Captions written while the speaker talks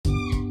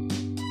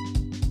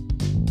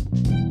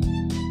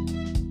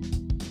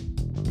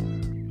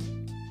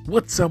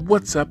What's up?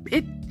 What's up?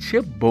 It's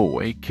your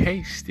boy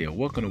K Still.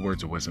 Welcome to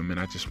Words of Wisdom, and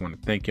I just want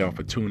to thank y'all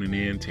for tuning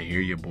in to hear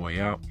your boy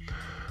out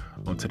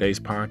on today's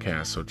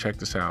podcast. So check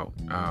this out.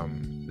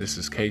 This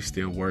is K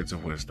Still, Words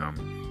of Wisdom.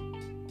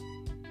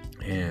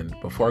 And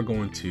before I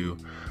go into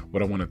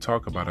what I want to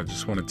talk about, I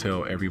just want to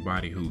tell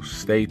everybody who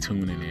stay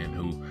tuning in,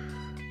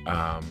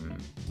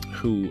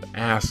 who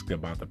asked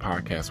about the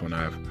podcast when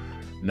I've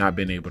not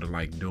been able to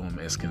do them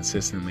as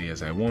consistently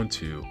as I want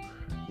to.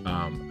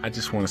 I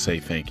just want to say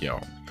thank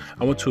y'all.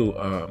 I went to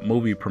a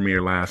movie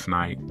premiere last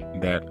night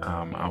that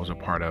I was a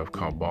part of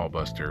called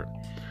Ballbuster,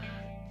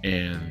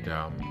 and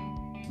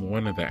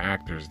one of the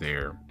actors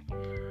there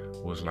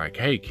was like,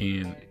 "Hey,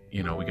 Ken,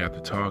 we got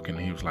to talk," and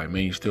he was like,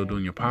 "Man, you still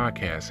doing your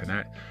podcast?"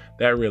 And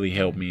that really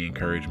helped me,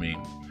 encourage me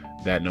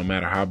that no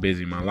matter how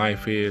busy my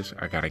life is,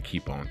 I got to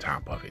keep on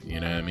top of it. You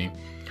know what I mean?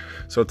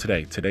 So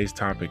today's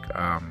topic,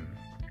 I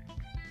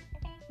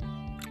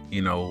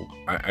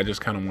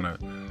just kind of want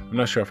to. I'm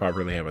not sure if I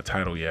really have a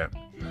title yet,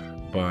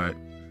 but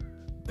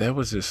there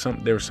was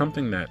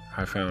something that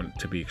I found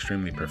to be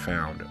extremely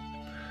profound.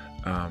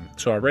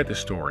 So I read the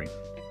story,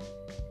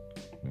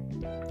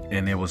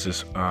 and it was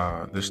this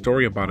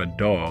story about a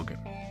dog,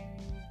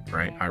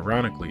 right?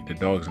 Ironically, the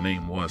dog's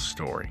name was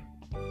Story.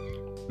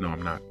 No,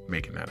 I'm not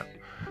making that up.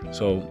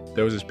 So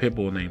there was this pit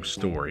bull named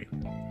Story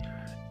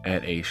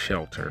at a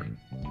shelter.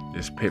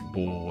 This pit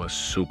bull was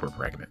super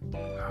pregnant.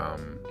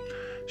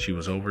 She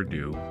was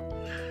overdue.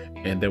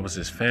 And there was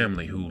this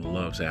family who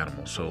loves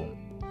animals. So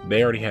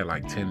they already had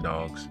 10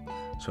 dogs.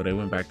 So they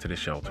went back to the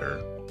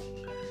shelter.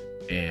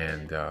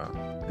 And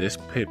this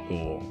pit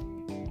bull,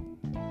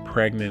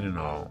 pregnant and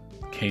all,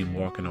 came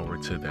walking over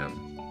to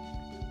them.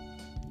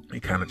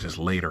 It kind of just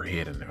laid her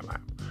head in their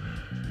lap.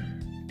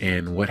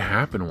 And what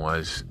happened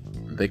was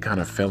they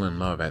kind of fell in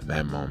love at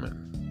that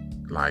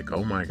moment. Like,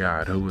 oh my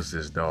God, who was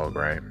this dog,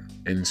 right?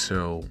 And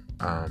so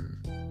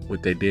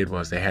what they did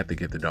was they had to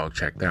get the dog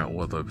checked out.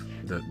 Well,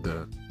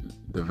 the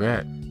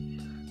vet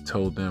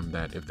told them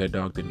that if their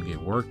dog didn't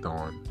get worked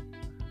on,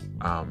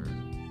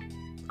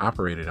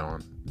 operated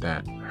on,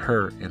 that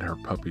her and her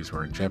puppies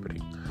were in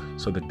jeopardy.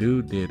 So the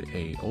dude did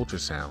a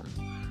ultrasound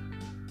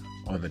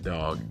on the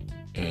dog,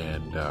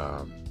 and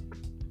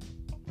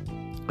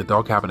the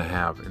dog happened to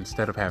have,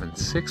 instead of having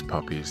 6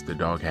 puppies, the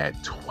dog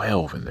had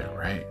 12 in there,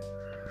 right?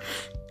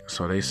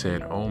 So they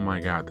said, oh my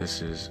God,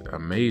 this is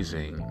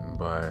amazing,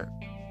 but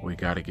we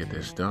got to get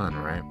this done,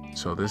 right?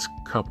 So this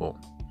couple,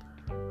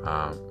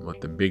 with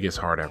the biggest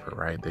heart ever,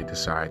 right? They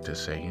decide to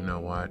say, you know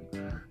what?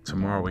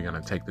 Tomorrow we're going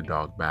to take the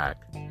dog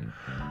back.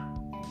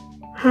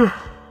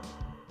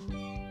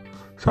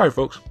 Sorry,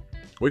 folks.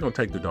 We're going to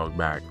take the dog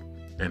back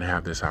and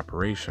have this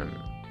operation.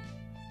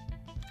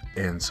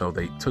 And so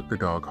they took the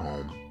dog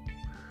home.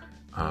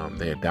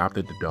 They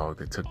adopted the dog.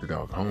 They took the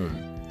dog home.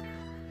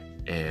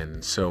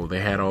 And so they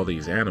had all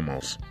these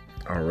animals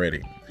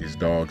already, these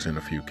dogs and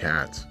a few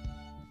cats.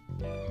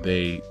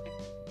 They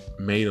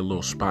made a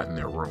little spot in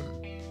their room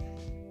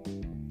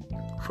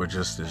for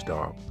just this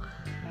dog,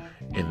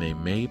 and they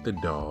made the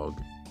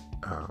dog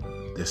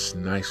this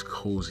nice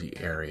cozy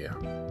area,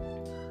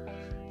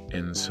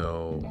 and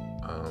so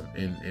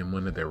in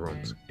one of their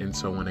rooms. And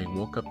so when they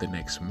woke up the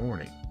next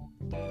morning,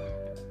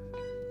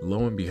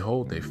 lo and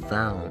behold, they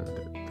found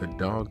the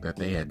dog that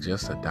they had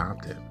just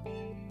adopted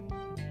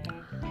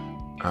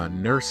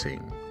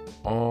nursing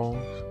all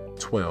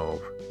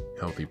 12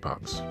 healthy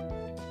pups.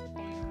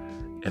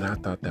 And I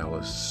thought that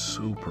was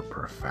super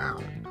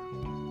profound,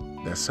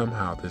 that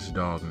somehow this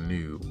dog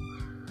knew,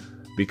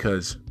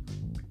 because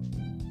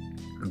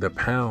the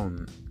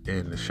pound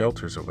in the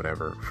shelters or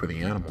whatever for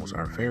the animals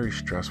are very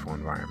stressful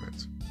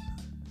environments.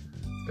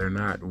 They're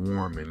not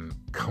warm and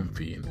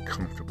comfy and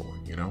comfortable,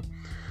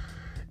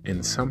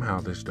 And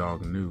somehow this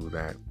dog knew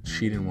that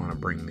she didn't want to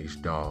bring these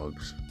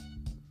dogs,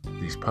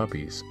 these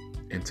puppies,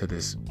 into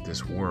this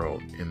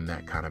world in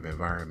that kind of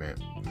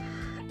environment.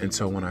 And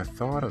so when I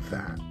thought of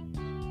that,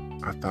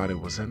 I thought it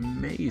was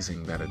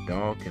amazing that a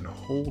dog can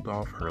hold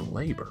off her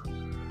labor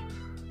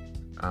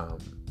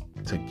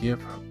to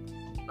give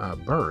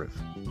birth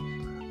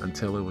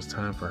until it was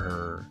time for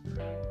her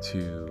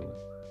to,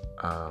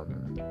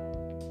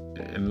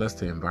 unless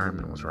the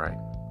environment was right.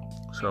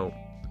 So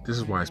this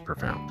is why it's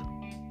profound.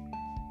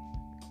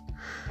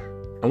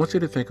 I want you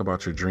to think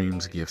about your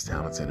dreams, gifts,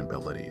 talents, and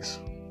abilities.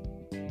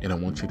 And I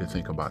want you to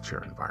think about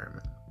your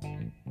environment.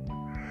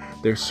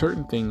 There's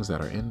certain things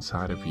that are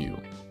inside of you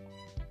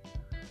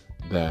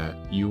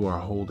that you are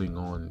holding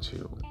on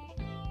to,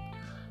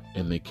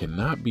 and they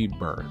cannot be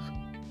birthed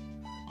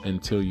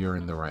until you're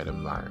in the right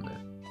environment.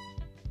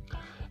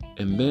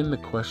 And then the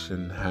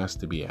question has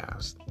to be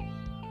asked,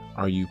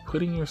 are you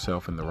putting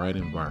yourself in the right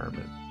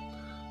environment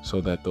so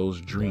that those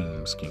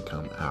dreams can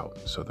come out,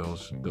 so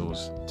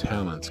those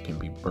talents can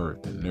be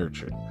birthed and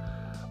nurtured?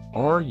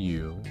 Are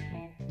you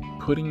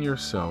putting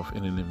yourself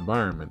in an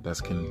environment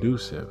that's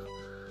conducive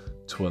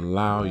to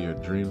allow your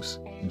dreams,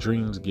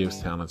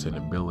 gifts, talents, and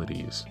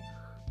abilities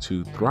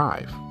to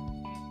thrive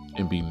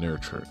and be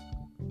nurtured?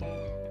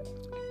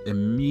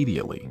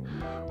 Immediately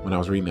when I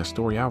was reading that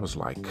story, I was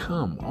like,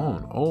 come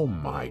on. Oh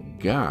my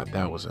God,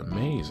 that was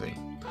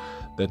amazing.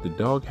 That the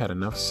dog had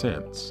enough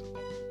sense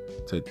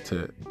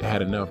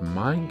had enough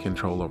mind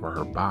control over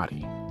her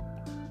body,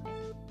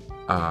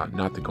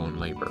 not to go in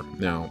labor.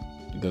 Now,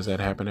 does that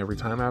happen every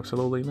time?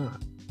 Absolutely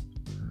not.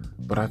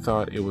 But I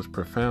thought it was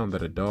profound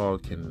that a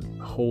dog can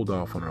hold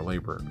off on her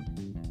labor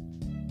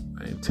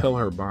and tell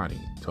her body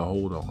to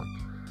hold on.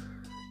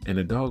 And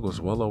the dog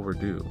was well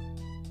overdue.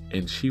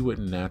 And she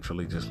wouldn't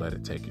naturally just let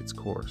it take its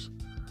course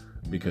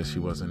because she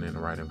wasn't in the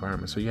right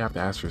environment. So you have to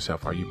ask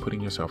yourself, are you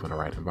putting yourself in the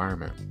right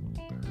environment?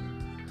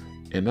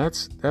 And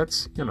that's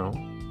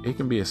it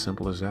can be as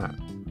simple as that.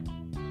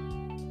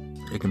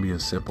 It can be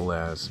as simple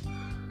as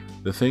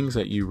the things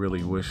that you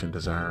really wish and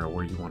desire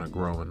where you want to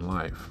grow in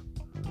life.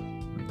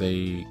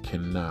 They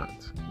cannot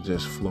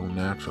just flow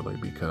naturally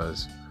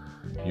because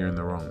you're in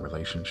the wrong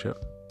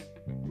relationship.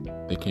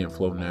 They can't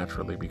flow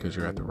naturally because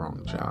you're at the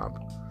wrong job.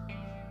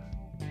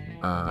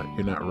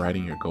 You're not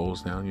writing your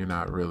goals down. You're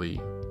not really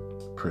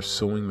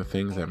pursuing the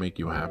things that make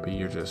you happy.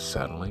 You're just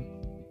settling.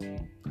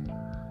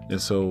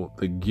 And so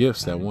the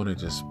gifts that want to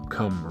just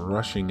come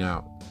rushing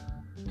out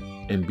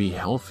and be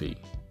healthy,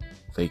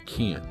 they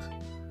can't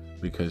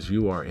because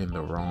you are in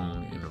the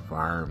wrong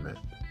environment.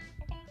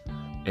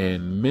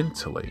 And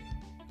mentally,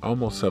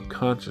 almost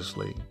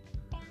subconsciously,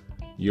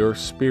 your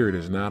spirit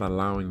is not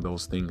allowing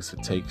those things to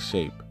take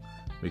shape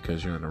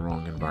because you're in the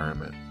wrong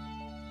environment.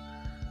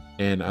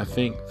 And I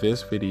think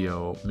this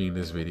video,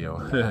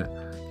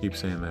 keep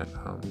saying that,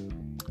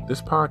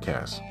 this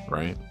podcast,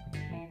 right?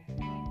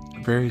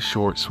 Very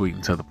short, sweet,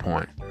 and to the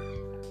point.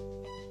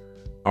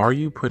 Are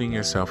you putting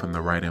yourself in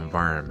the right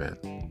environment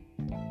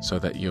so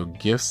that your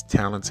gifts,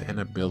 talents, and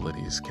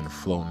abilities can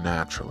flow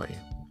naturally?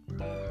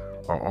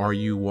 Or are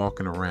you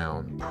walking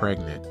around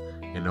pregnant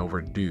and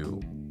overdue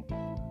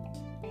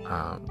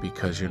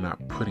because you're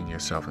not putting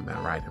yourself in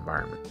that right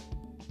environment?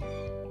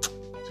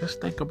 Just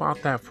think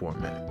about that for a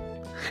minute.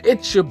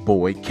 It's your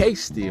boy, K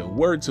Steele,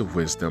 Words of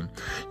Wisdom.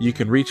 You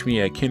can reach me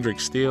at Kendrick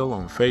Steele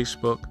on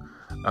Facebook,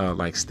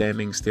 like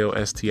Standing Still,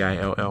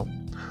 STILL.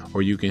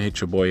 Or you can hit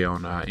your boy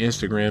on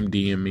Instagram,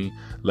 DM me,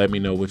 let me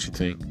know what you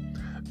think.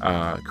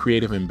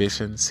 Creative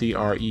Ambition,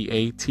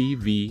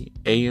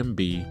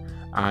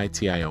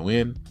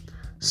 CreativeAmbition.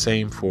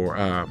 Same for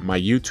my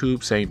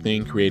YouTube, same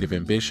thing, Creative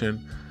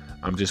Ambition.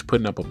 I'm just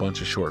putting up a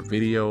bunch of short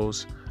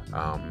videos.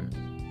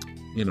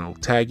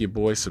 Tag your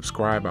boy,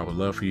 subscribe. I would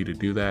love for you to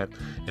do that.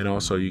 And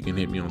also you can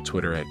hit me on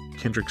Twitter at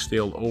Kendrick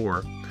Steele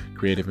or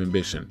Creative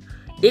Ambition.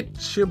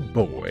 It's your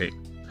boy,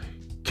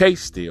 K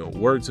Steele,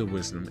 Words of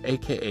Wisdom,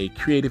 aka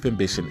Creative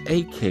Ambition,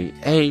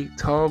 aka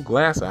Tall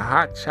Glass of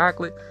Hot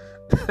Chocolate.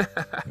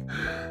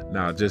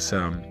 No, just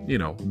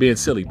being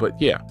silly. But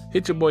yeah,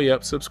 hit your boy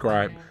up,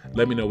 subscribe,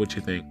 let me know what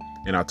you think,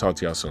 and I'll talk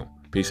to y'all soon.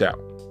 Peace out.